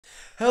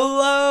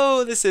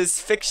Hello, this is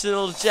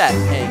Fictional Jet,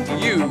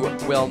 and you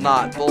will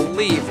not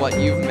believe what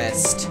you've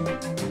missed.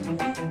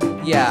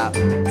 Yeah,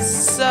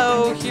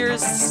 so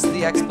here's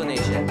the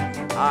explanation.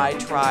 I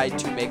tried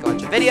to make a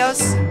bunch of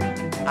videos.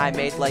 I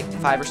made like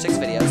 5 or 6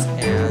 videos,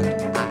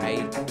 and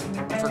I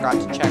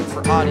forgot to check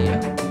for audio.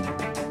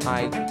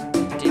 I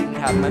didn't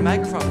have my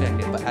microphone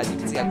connected, but as you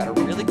can see, I've got a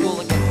really cool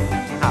looking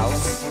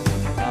house.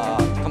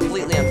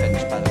 Completely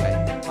unfinished, by the way.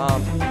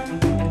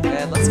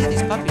 And let's get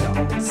these puppy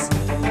dogs.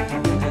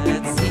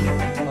 Let's see.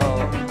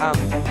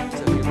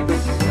 So here we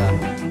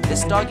go.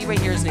 This doggy right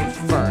here is named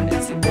Fern.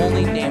 It's the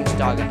only named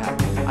dog I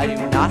have. I do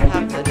not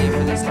have the name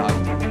for this dog,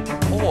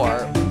 or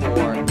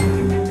for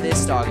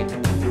this dog.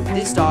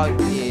 This dog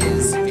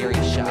is very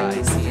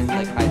shy. See, it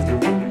like hides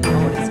behind.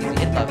 Oh, it's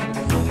easy. It loves me,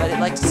 but it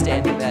likes to stay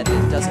in the bed.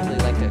 It doesn't really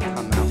like to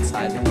come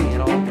outside with me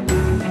at all. It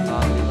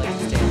likes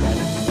to stay in bed.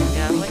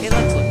 Yeah, it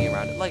likes looking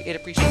around. It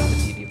appreciates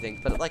the beauty of things,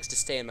 but it likes to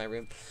stay in my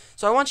room.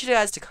 So I want you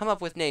guys to come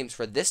up with names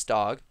for this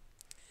dog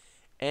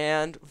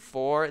and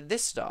for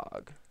this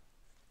dog.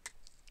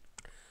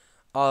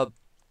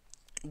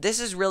 This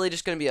is really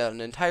just going to be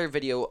an entire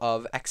video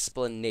of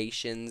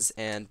explanations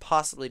and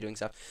possibly doing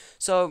stuff.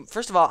 So,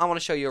 first of all, I want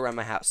to show you around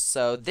my house.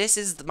 So, this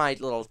is my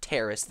little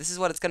terrace. This is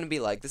what it's going to be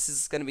like. This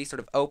is going to be sort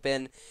of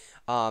open.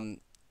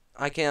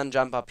 I can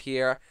jump up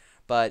here,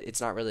 but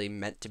it's not really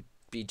meant to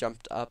be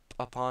jumped up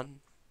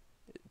upon.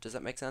 Does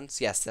that make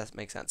sense? Yes, that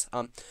makes sense.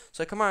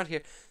 So I come around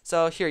here.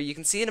 So here, you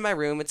can see into my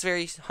room. It's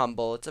very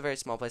humble. It's a very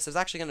small place. I was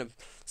actually going to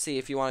see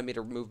if you wanted me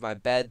to move my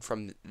bed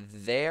from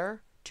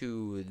there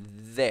to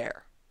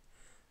there.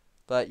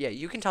 But yeah,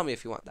 you can tell me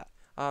if you want that.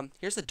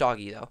 Here's the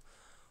doggy, though.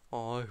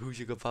 Oh, who's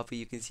your good puppy?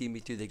 You can see me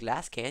through the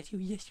glass, can't you?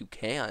 Yes, you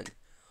can.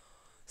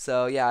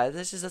 So yeah,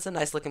 that's a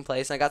nice looking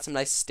place. I got some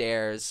nice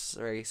stairs,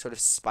 very sort of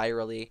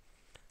spirally.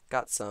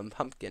 Got some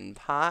pumpkin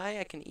pie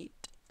I can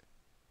eat.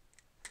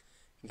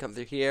 You can come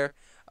through here.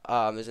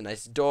 There's a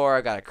nice door.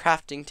 I got a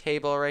crafting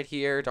table right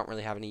here. Don't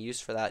really have any use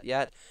for that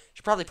yet.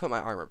 Should probably put my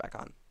armor back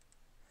on.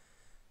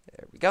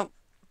 There we go.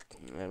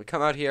 And we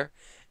come out here.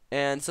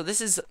 And so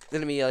this is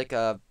going to be like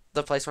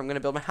the place where I'm going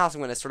to build my house.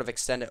 I'm going to sort of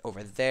extend it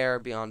over there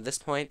beyond this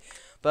point.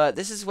 But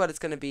this is what it's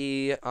going to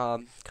be.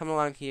 Coming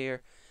along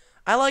here.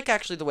 I like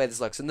actually the way this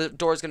looks. And the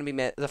door is going to be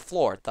made. The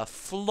floor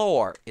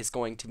is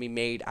going to be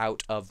made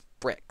out of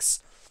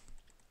bricks.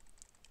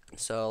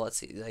 So let's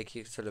see, like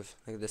you sort of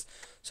like this.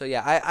 So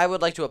yeah, I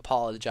would like to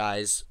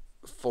apologize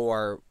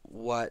for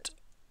what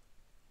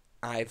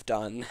I've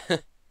done.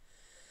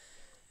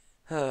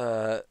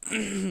 So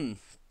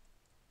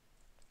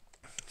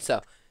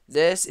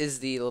this is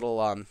the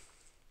little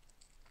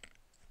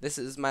this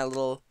is my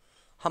little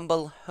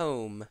humble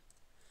home.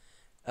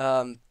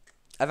 I've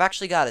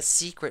actually got a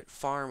secret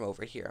farm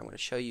over here. I'm going to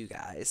show you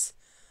guys.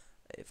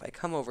 If I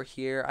come over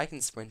here, I can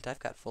sprint. I've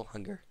got full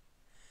hunger.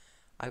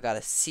 I've got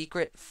a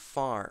secret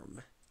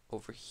farm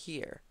over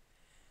here.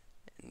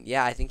 And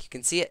yeah, I think you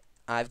can see it.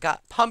 I've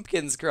got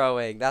pumpkins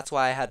growing. That's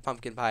why I had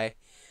pumpkin pie.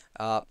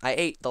 I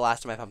ate the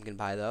last of my pumpkin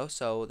pie, though,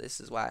 so this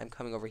is why I'm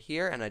coming over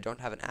here, and I don't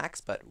have an axe,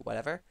 but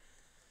whatever.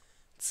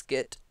 Let's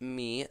get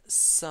me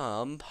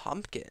some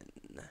pumpkin.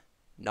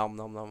 Nom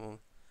nom nom.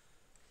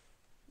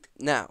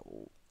 Now,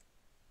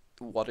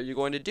 what are you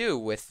going to do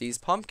with these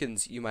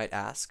pumpkins, you might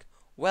ask?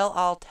 Well,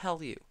 I'll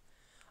tell you.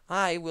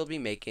 I will be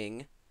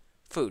making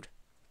food.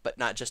 But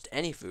not just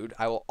any food.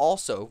 I will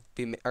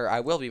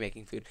be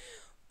making food.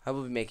 I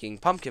will be making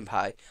pumpkin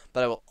pie,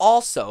 but I will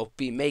also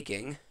be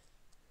making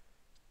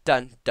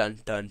dun dun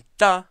dun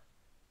da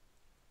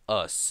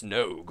a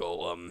snow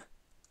golem.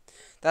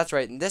 That's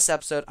right. In this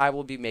episode, I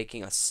will be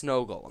making a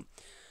snow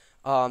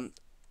golem.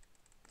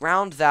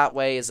 Round that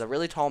way is a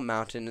really tall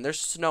mountain, and there's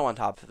snow on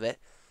top of it.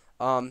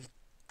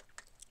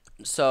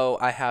 So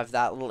I have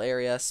that little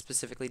area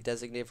specifically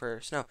designated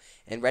for snow.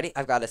 And ready?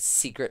 I've got a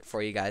secret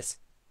for you guys.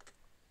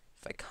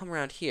 If I come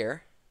around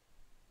here,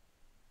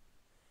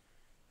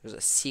 there's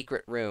a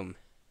secret room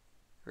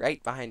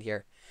right behind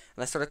here.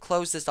 And I sort of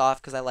closed this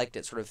off because I liked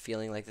it sort of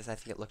feeling like this. I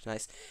think it looked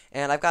nice.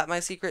 And I've got my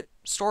secret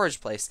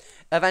storage place.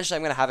 Eventually,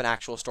 I'm going to have an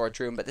actual storage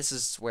room, but this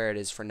is where it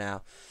is for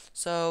now.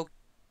 So,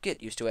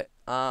 get used to it.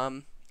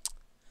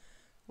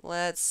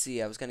 Let's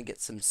see. I was going to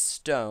get some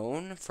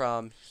stone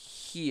from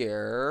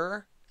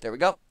here. There we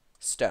go.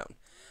 Stone.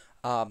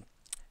 And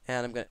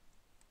I'm going to...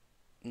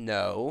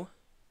 No.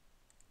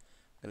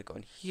 I'm going to go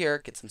in here,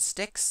 get some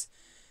sticks,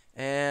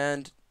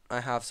 and I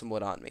have some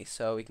wood on me.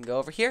 So we can go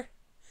over here.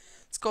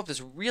 Let's go up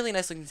this really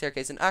nice looking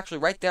staircase, and actually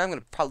right there I'm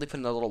going to probably put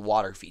in a little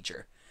water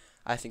feature.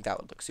 I think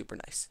that would look super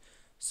nice.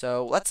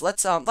 So let's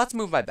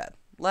move my bed.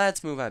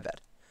 Let's move my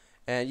bed.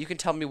 And you can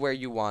tell me where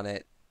you want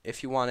it,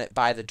 if you want it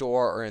by the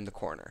door or in the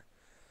corner.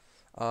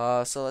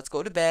 So let's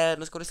go to bed.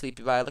 Let's go to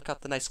sleepy bye. Look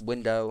out the nice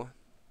window.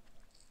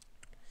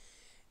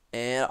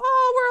 And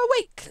oh, we're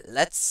awake.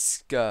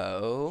 Let's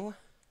go.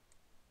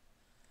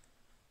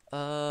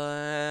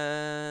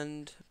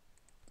 And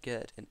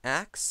get an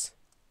axe,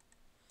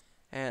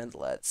 and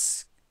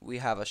we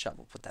have a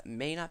shovel, but that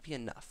may not be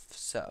enough,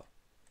 so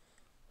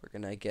we're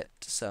gonna get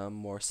some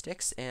more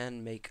sticks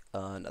and make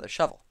another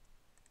shovel.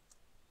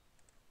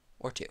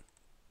 or 2.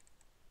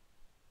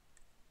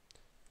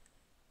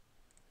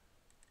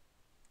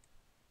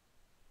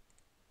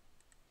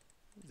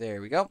 There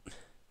we go.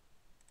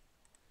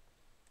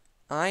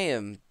 I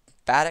am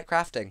bad at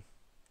crafting.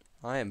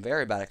 I am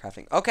very bad at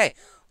crafting. Okay,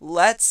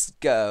 let's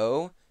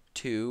go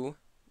to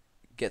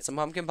get some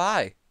pumpkin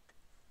pie.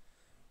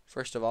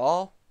 First of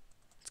all,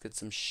 let's get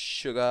some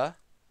sugar.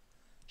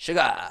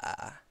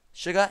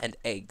 Sugar and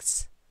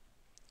eggs.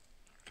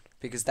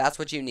 Because that's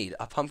what you need.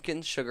 A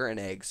pumpkin, sugar, and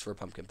eggs for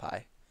pumpkin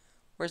pie.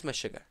 Where's my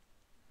sugar?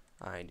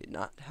 I did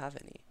not have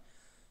any.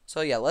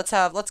 So yeah, let's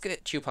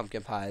get 2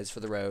 pumpkin pies for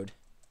the road.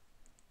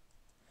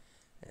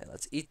 And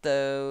let's eat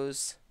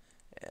those.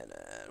 And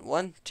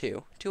 1,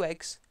 2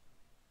 eggs.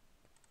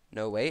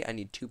 No, wait, I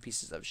need 2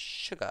 pieces of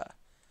sugar.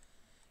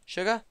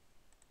 Sugar,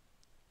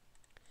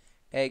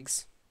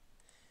 eggs,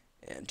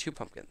 and 2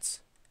 pumpkins.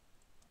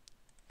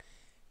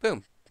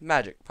 Boom,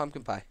 magic,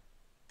 pumpkin pie.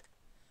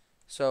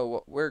 So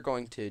what we're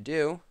going to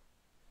do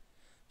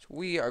is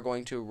we are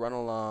going to run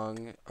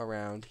along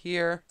around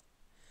here.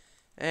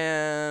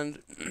 And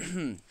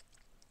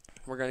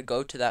we're going to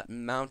go to that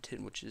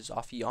mountain, which is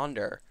off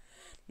yonder.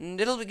 And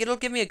it'll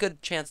give me a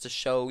good chance to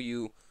show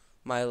you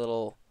my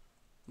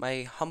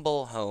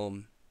humble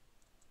home,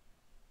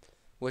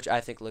 which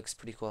I think looks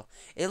pretty cool.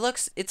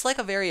 It's like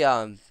a very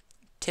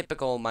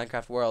typical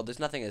Minecraft world. There's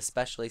nothing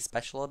especially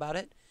special about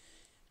it,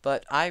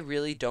 but I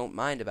really don't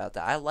mind about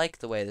that. I like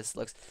the way this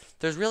looks.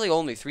 There's really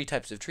only 3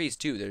 types of trees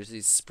too. There's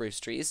these spruce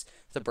trees,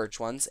 the birch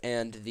ones,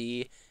 and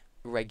the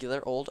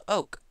regular old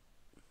oak.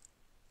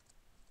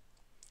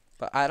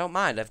 But I don't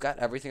mind. I've got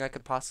everything I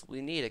could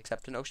possibly need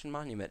except an ocean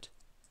monument.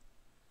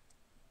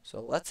 So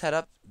let's head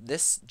up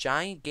this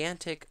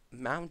gigantic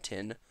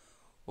mountain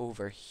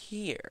over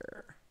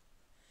here.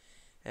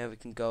 And we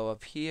can go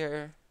up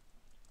here.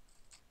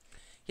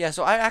 Yeah,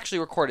 so I actually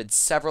recorded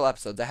several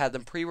episodes. I had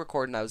them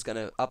pre-recorded and I was going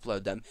to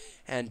upload them.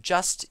 And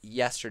just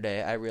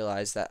yesterday I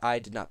realized that I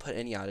did not put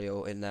any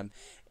audio in them.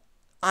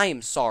 I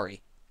am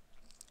sorry.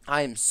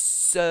 I am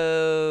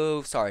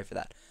so sorry for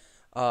that.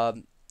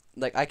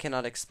 Like, I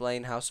cannot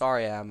explain how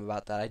sorry I am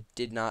about that. I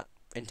did not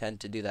intend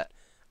to do that.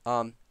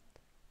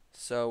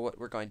 So what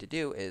we're going to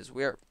do is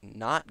we're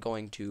not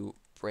going to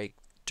break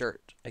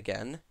dirt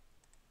again.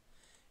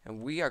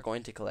 And we are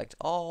going to collect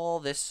all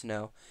this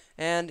snow.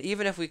 And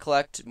even if we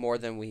collect more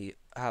than we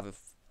have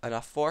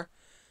enough for,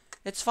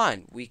 it's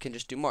fine. We can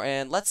just do more.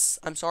 And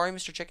I'm sorry,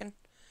 Mr. Chicken.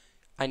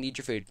 I need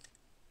your food.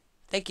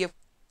 Thank you.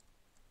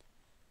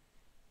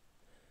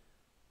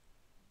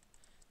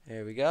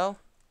 There we go.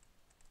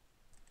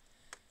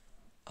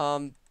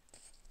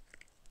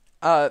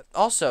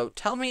 Also,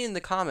 tell me in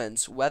the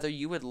comments whether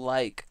you would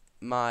like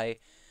to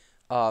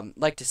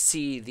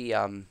see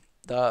the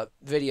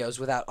videos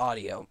without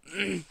audio,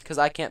 because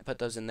I can't put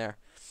those in there.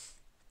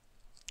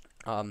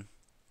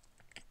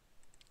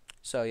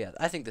 So yeah,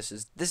 I think this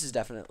is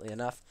definitely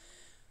enough.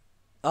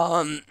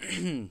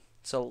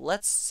 So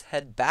let's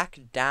head back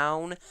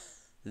down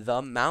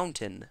the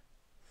mountain.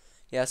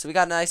 Yeah, so we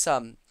got a nice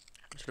sort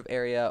of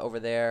area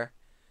over there.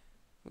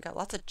 We got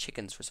lots of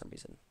chickens for some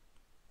reason.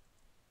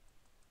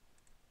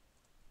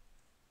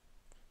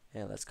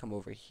 And let's come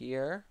over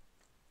here.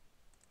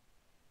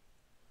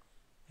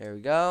 There we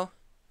go.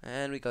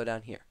 And we go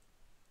down here.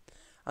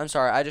 I'm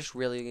sorry, I just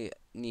really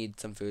need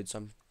some food, so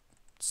I'm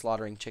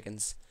slaughtering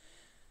chickens.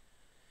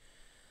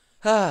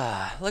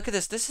 Look at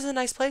this. This is a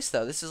nice place,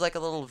 though. This is like a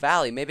little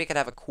valley. Maybe I could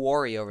have a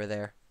quarry over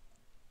there.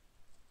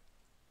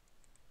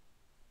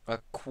 A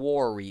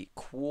quarry.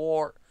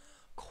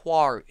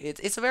 Quarry.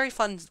 It's a very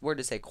fun word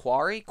to say.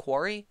 Quarry?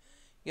 Quarry?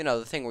 You know,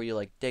 the thing where you,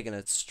 like, dig in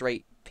a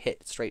straight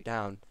pit straight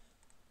down.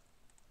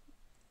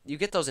 You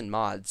get those in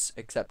mods,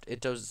 except it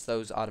does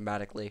those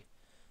automatically.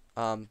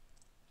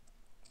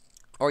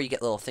 Or you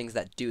get little things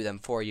that do them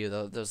for you,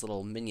 those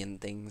little minion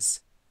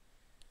things.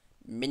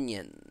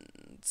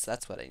 Minions.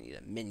 That's what I need,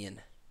 a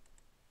minion.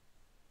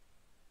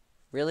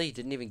 Really? You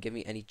didn't even give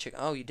me any chicken?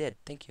 Oh, you did.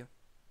 Thank you.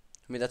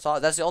 I mean, that's all.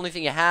 That's the only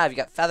thing you have. You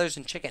got feathers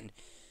and chicken.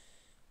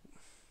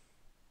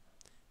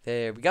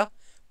 There we go.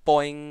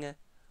 Boing.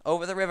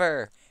 Over the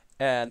river.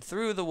 And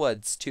through the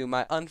woods to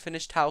my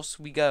unfinished house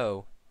we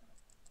go.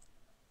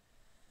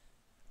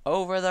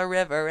 Over the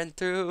river and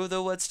through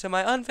the woods to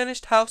my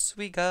unfinished house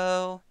we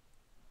go.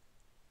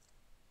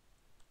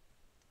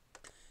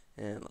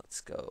 And let's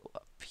go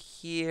up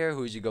here.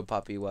 Who'd you go,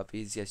 puppy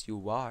wuppies? Yes,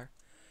 you are.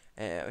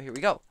 And here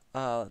we go.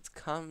 Let's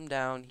come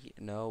down here.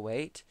 No,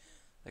 wait.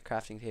 The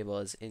crafting table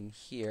is in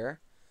here.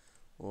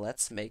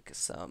 Let's make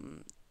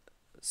some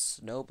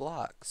snow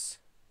blocks.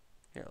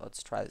 Here,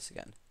 let's try this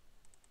again.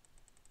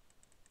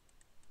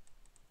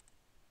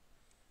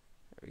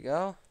 There we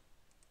go.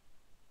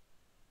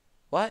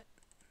 What?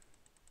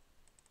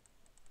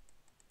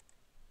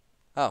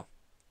 Oh.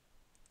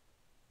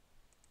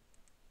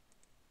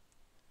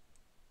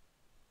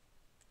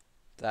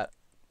 That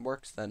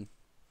works then.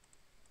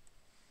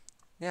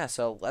 Yeah,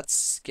 so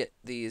let's get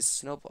these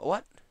snowball.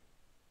 What?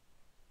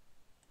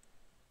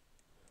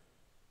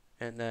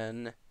 And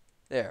then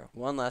there,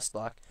 one last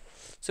block.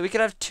 So we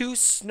could have 2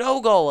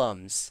 snow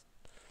golems.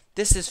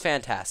 This is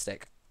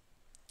fantastic.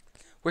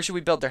 where should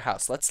we build their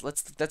house?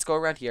 Let's go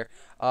around here.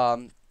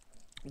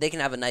 They can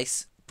have a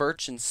nice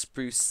birch and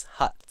spruce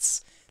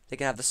huts. They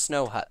can have the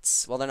snow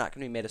huts. Well, they're not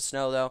going to be made of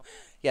snow though.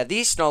 Yeah,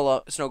 these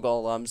snow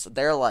golems,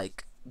 they're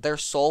like their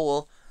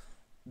soul.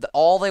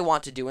 All they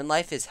want to do in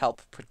life is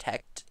help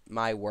protect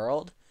my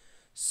world.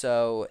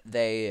 So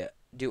they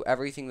do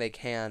everything they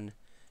can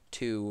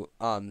to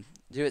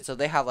do it. So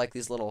they have like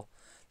these little.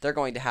 They're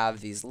going to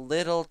have these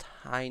little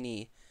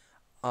tiny,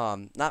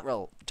 not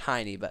real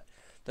tiny, but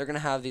they're gonna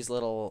have these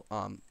little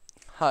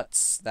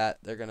huts that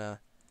they're gonna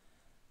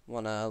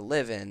want to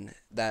live in.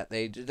 That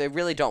they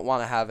really don't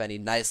want to have any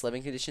nice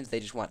living conditions. They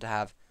just want to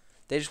have.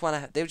 They just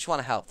want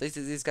to help.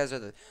 These guys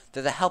are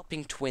they're the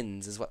helping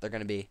twins is what they're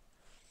gonna be.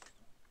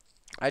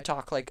 I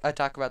talk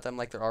about them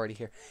like they're already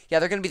here. Yeah,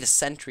 they're gonna be the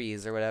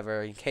sentries or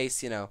whatever in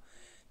case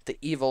the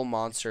evil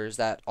monsters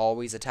that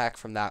always attack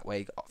from that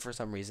way for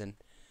some reason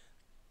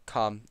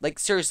come. Like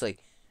seriously,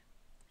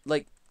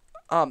 like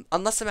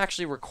unless I'm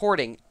actually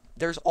recording,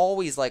 there's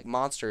always like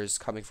monsters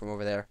coming from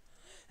over there,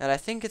 and I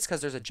think it's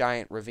because there's a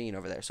giant ravine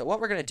over there. So what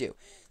we're gonna do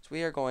is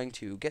we are going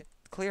to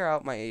clear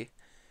out my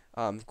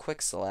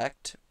quick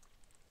select,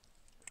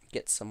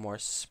 get some more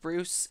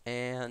spruce,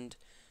 and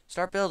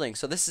start building.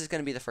 So this is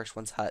gonna be the first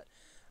one's hut.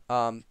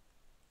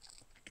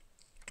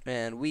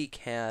 And we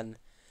can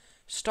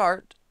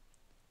start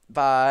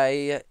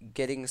by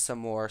getting some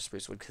more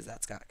spruce wood because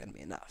that's not going to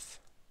be enough.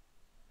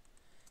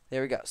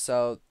 There we go.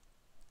 So,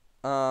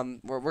 what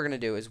we're going to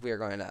do is we are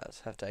going to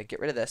have to get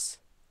rid of this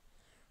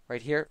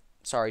right here.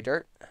 Sorry,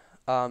 dirt.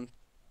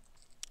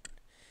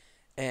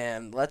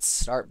 And let's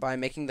start by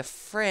making the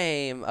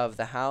frame of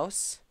the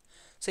house.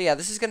 So yeah,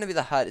 this is going to be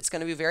the hut. It's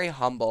going to be very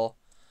humble.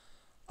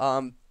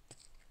 And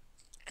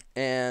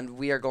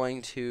we are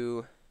going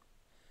to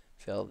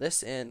fill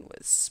this in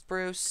with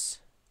spruce.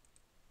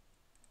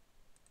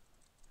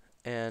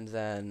 And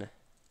then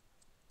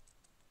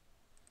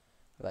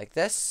like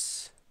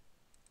this.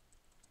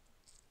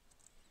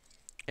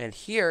 And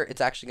here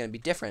it's actually going to be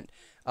different.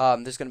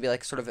 There's going to be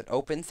like sort of an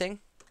open thing.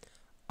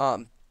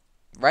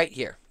 Right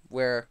here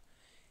where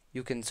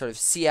you can sort of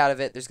see out of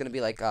it. There's going to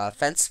be like a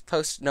fence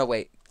post. No,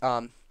 wait.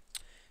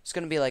 It's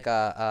going to be like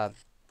yeah,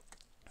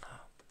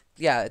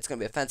 it's going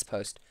to be a fence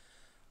post.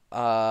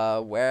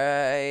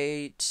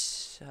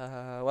 Wait.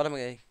 What am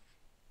I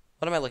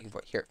looking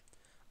for? Here.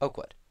 Oak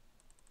wood.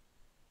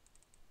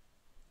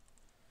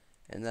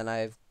 And then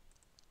I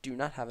do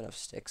not have enough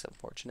sticks,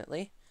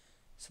 unfortunately.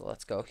 So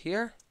let's go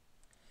here.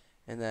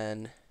 And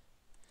then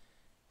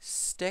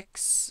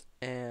sticks,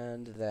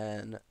 and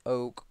then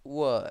oak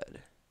wood.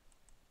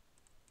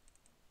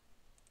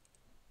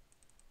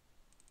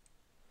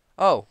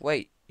 Oh,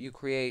 wait. You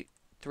create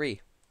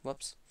 3.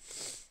 Whoops.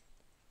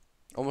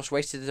 Almost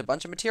wasted a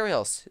bunch of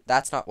materials.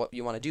 That's not what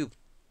you want to do.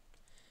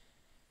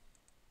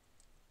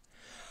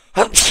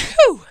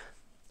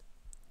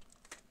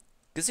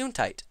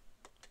 Gazoon-tight.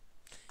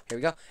 Here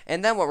we go.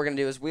 And then what we're going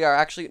to do is we are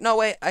actually... No,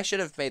 wait. I should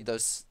have made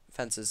those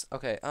fences.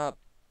 Okay. Where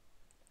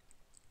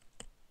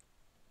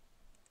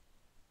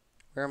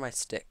are my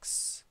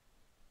sticks?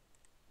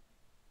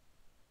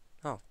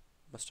 Oh.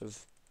 Must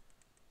have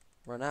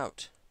run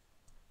out.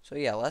 So,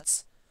 yeah.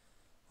 Let's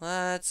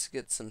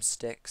get some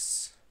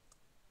sticks.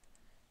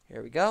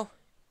 Here we go.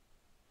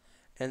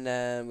 And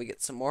then we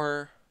get some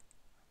more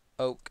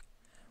oak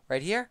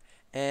right here.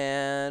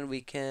 And we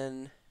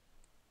can...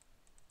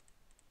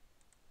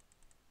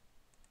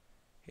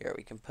 Here,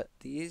 we can put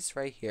these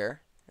right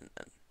here. And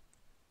then...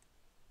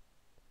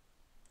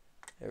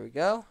 There we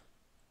go.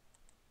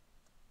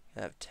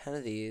 I have 10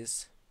 of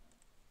these.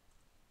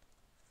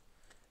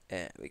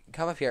 And we can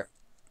come up here.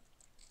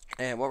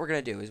 And what we're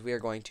going to do is we are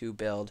going to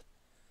build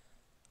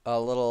a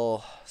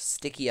little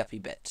sticky uppy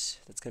bit.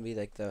 That's going to be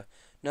like the...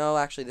 No,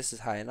 actually, this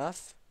is high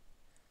enough.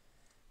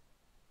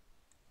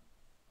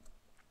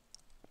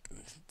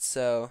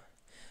 So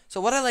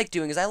what I like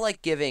doing is I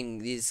like giving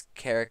these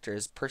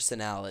characters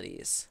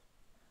personalities.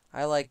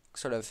 I like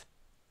sort of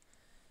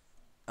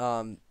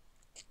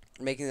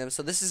making them...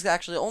 So this is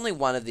actually only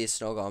one of these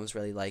snow golems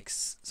really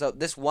likes... So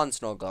this one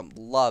snow golem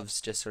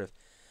loves just sort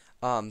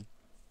of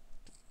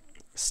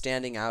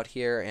standing out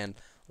here and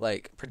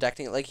like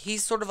protecting it. Like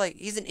he's sort of like...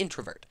 He's an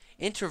introvert.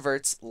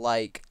 Introverts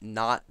like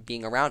not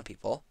being around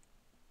people.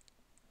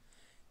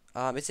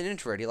 It's an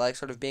introvert. He likes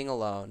sort of being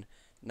alone,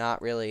 not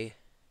really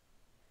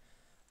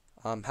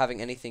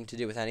having anything to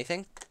do with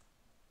anything.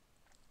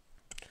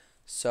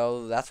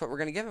 So that's what we're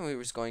going to give him.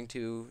 We're just going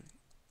to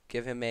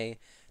give him a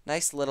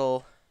nice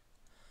little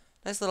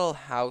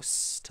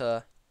house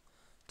to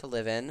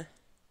live in.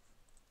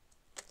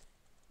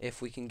 If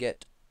we can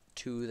get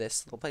to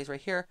this little place right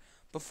here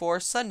before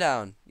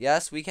sundown.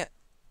 Yes, we can.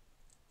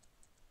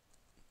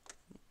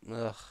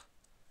 Ugh.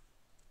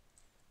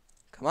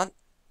 Come on.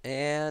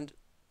 And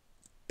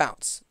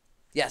bounce.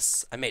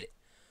 Yes, I made it.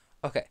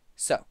 Okay,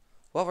 so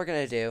what we're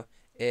going to do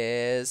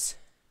is...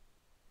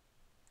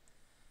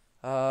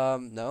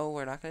 no,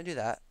 we're not going to do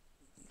that.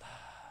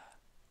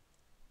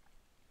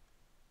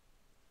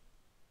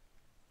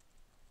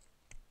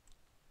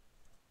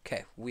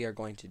 Okay, we are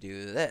going to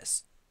do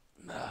this.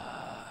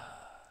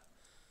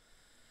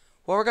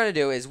 what we're going to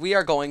do is we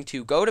are going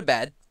to go to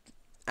bed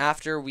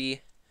after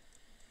we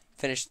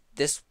finish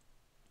this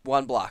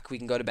one block. We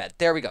can go to bed.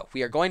 There we go.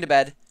 We are going to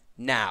bed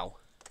now.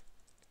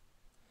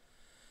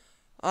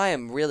 I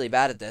am really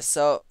bad at this.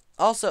 So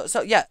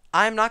yeah,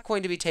 I'm not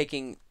going to be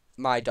taking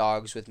my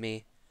dogs with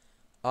me.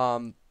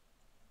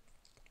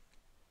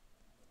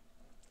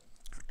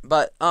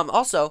 But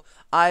also,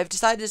 I've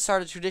decided to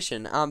start a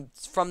tradition.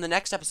 From the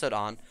next episode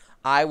on,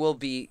 I will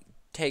be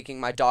taking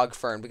my dog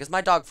Fern, because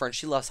my dog Fern,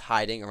 she loves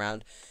hiding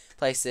around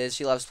places.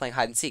 She loves playing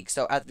hide and seek.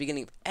 So at the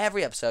beginning of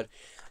every episode,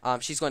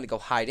 she's going to go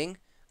hiding,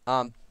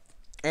 and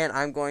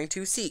I'm going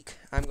to seek.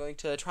 I'm going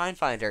to try and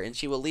find her, and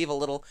she will leave a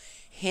little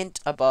hint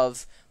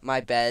above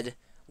my bed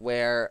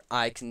where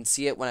I can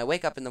see it when I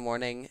wake up in the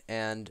morning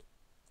and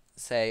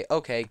say,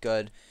 okay,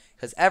 good.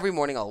 Because every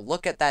morning I'll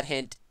look at that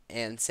hint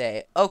and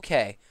say,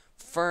 okay,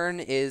 Fern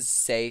is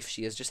safe.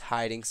 She is just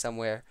hiding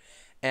somewhere.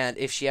 And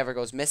if she ever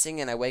goes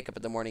missing and I wake up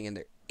in the morning and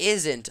there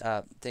isn't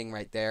a thing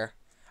right there,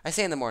 I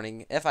say in the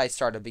morning, if I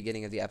start at the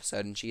beginning of the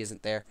episode and she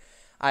isn't there,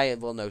 I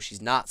will know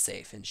she's not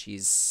safe and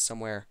she's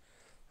somewhere,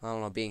 I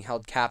don't know, being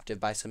held captive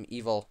by some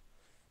evil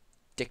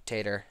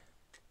dictator.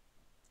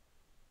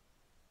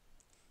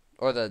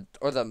 Or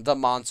the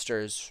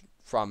monsters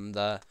from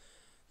the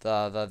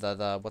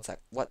what's that?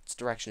 What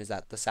direction is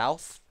that? The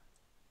south?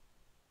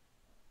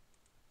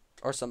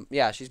 Or some,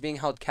 yeah, she's being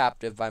held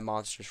captive by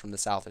monsters from the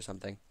south or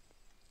something.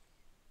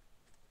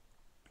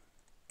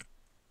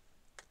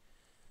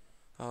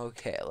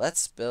 Okay,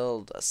 let's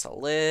build us a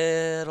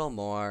little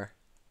more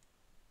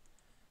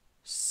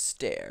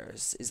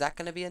stairs. Is that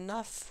going to be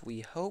enough?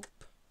 We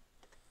hope.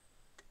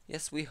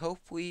 Yes, we hope,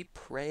 we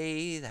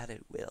pray that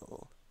it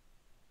will.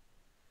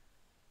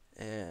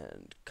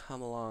 And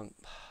come along.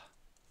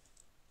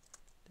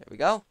 There we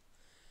go.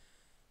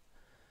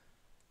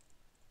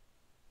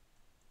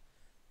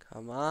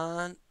 Come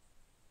on.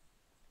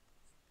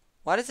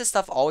 Why does this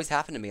stuff always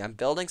happen to me? I'm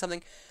building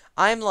something.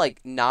 I'm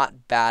like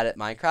not bad at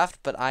Minecraft,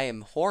 but I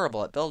am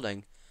horrible at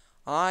building.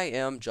 I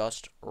am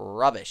just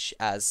rubbish,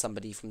 as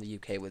somebody from the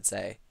UK would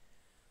say.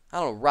 I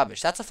don't know,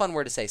 rubbish. That's a fun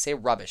word to say. Say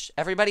rubbish.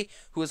 Everybody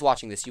who is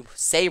watching this, you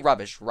say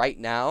rubbish right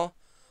now,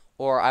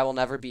 or I will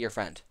never be your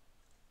friend.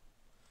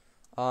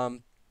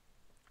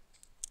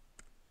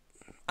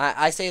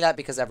 I say that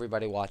because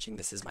everybody watching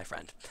this is my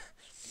friend.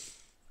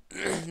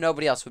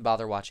 Nobody else would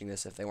bother watching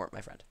this if they weren't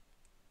my friend.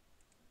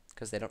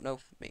 Because they don't know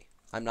me.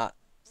 I'm not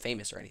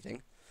famous or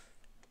anything.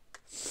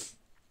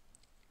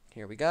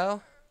 Here we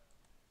go.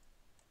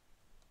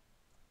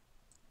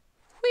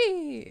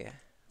 Whee!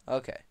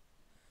 Okay.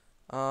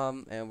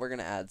 And we're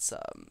gonna add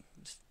some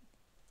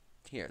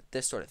here,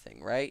 this sort of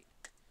thing, right?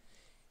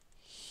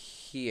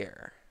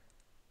 Here.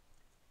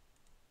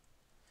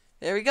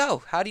 There we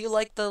go. How do you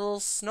like the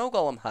little snow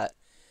golem hut?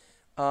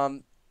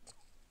 And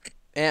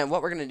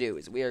what we're going to do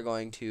is we are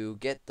going to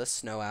get the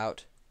snow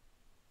out.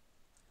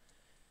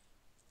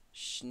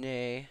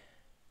 Schnee.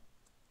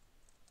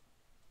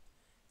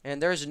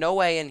 And there's no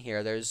way in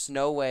here. There's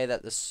no way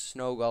that the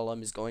snow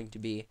golem is going to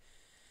be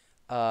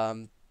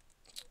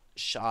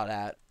shot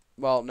at.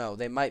 Well, no,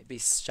 they might be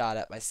shot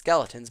at by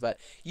skeletons, but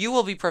you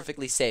will be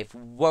perfectly safe,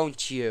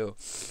 won't you?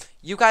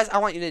 You guys, I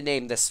want you to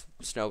name this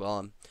snow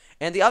golem.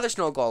 And the other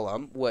snow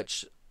golem,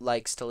 which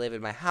likes to live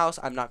in my house,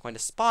 I'm not going to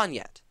spawn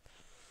yet.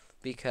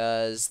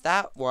 Because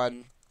that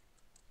one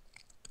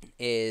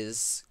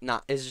is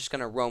just going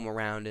to roam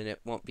around and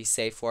it won't be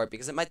safe for it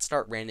because it might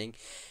start raining.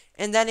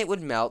 And then it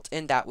would melt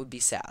and that would be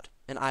sad.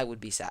 And I would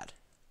be sad.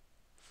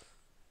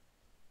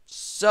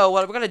 So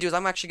what we're going to do is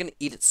I'm actually going to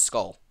eat its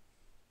skull.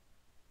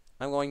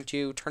 I'm going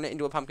to turn it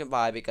into a pumpkin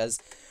pie because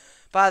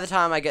by the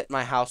time I get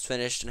my house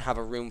finished and have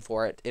a room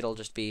for it, it'll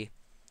be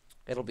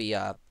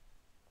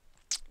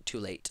too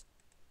late.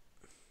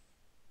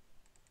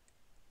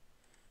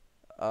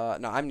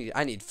 No,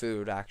 I need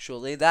food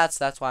actually.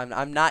 That's why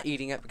I'm not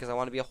eating it because I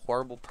want to be a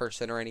horrible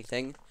person or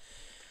anything.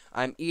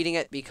 I'm eating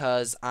it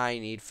because I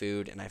need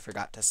food and I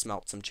forgot to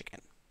smelt some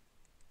chicken.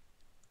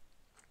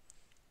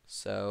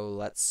 So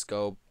let's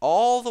go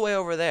all the way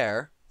over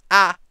there.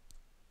 Ah!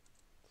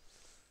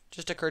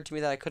 Just occurred to me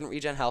that I couldn't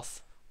regen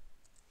health.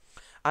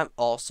 I'm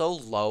also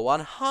low on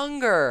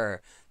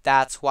hunger.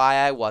 That's why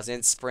I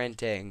wasn't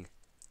sprinting.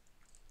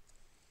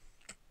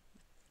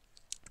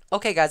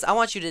 Okay, guys, I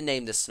want you to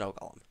name this snow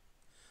golem.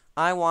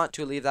 I want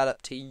to leave that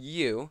up to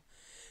you.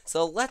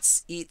 So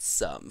let's eat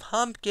some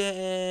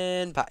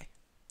pumpkin pie.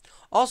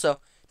 Also,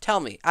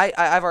 tell me.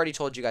 I've already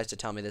told you guys to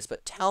tell me this,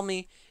 but tell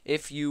me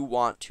if you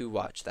want to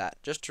watch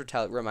that. Just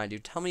to remind you,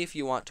 tell me if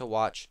you want to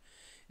watch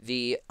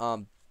the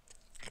audio-less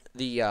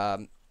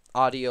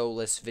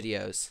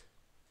videos.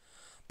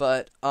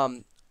 But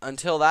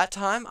until that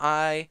time,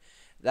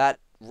 that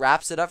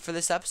wraps it up for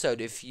this episode.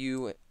 If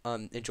you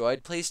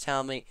enjoyed, please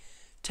tell me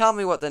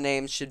what the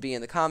names should be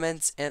in the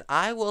comments, and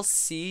I will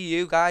see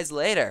you guys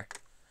later.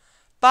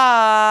 Bye.